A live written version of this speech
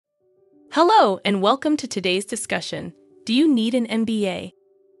Hello, and welcome to today's discussion. Do you need an MBA?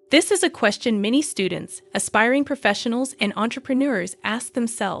 This is a question many students, aspiring professionals, and entrepreneurs ask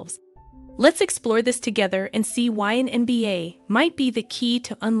themselves. Let's explore this together and see why an MBA might be the key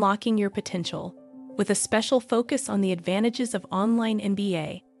to unlocking your potential, with a special focus on the advantages of online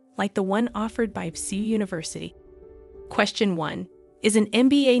MBA, like the one offered by BHSEU University. Question 1. Is an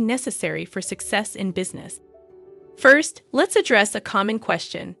MBA necessary for success in business? First, let's address a common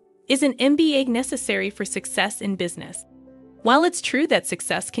question. Is an MBA necessary for success in business? While it's true that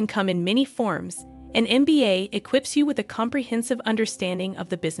success can come in many forms, an MBA equips you with a comprehensive understanding of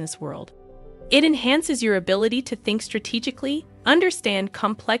the business world. It enhances your ability to think strategically, understand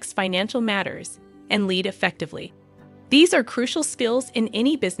complex financial matters, and lead effectively. These are crucial skills in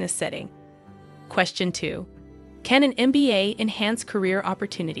any business setting. Question 2. Can an MBA enhance career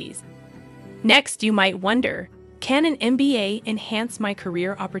opportunities? Next, you might wonder, can an MBA enhance my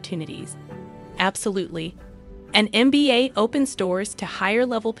career opportunities? Absolutely. An MBA opens doors to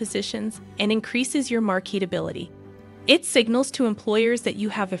higher-level positions and increases your marketability. It signals to employers that you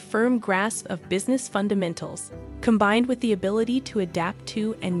have a firm grasp of business fundamentals, combined with the ability to adapt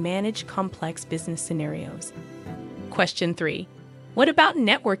to and manage complex business scenarios. Question 3. What about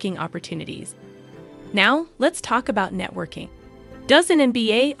networking opportunities? Now, let's talk about networking. Does an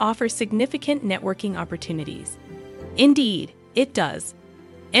MBA offer significant networking opportunities? Indeed, it does.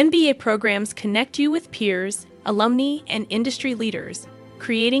 MBA programs connect you with peers, alumni, and industry leaders,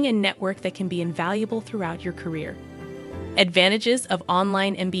 creating a network that can be invaluable throughout your career. Advantages of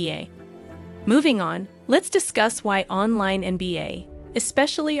online MBA. Moving on, let's discuss why online MBA,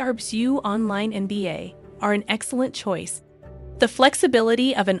 especially our BHSEU online MBA, are an excellent choice. The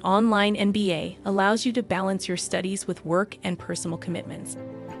flexibility of an online MBA allows you to balance your studies with work and personal commitments.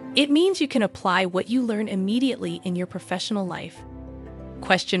 It means you can apply what you learn immediately in your professional life.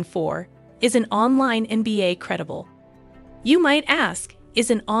 Question 4. Is an online MBA credible? You might ask,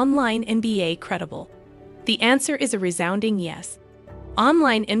 is an online MBA credible? The answer is a resounding yes.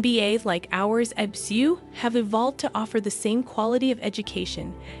 Online MBAs like ours at BHSEU have evolved to offer the same quality of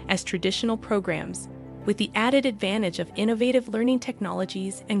education as traditional programs, with the added advantage of innovative learning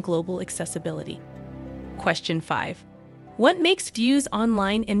technologies and global accessibility. Question 5. What makes BHSEU's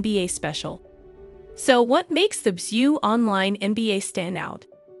online MBA special? So, what makes the BHSEU online MBA stand out?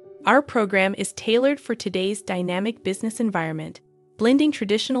 Our program is tailored for today's dynamic business environment, blending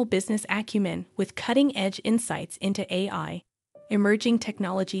traditional business acumen with cutting-edge insights into AI, emerging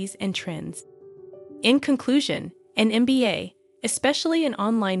technologies, and trends. In conclusion, an MBA, especially an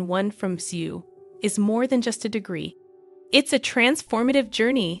online one from BHSEU, is more than just a degree. It's a transformative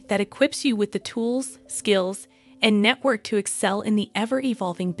journey that equips you with the tools, skills, and network to excel in the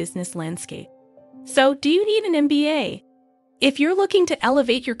ever-evolving business landscape. So, do you need an MBA? If you're looking to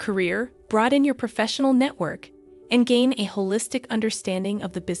elevate your career, broaden your professional network, and gain a holistic understanding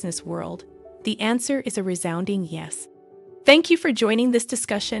of the business world, the answer is a resounding yes. Thank you for joining this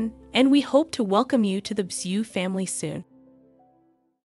discussion, and we hope to welcome you to the BHSEU family soon.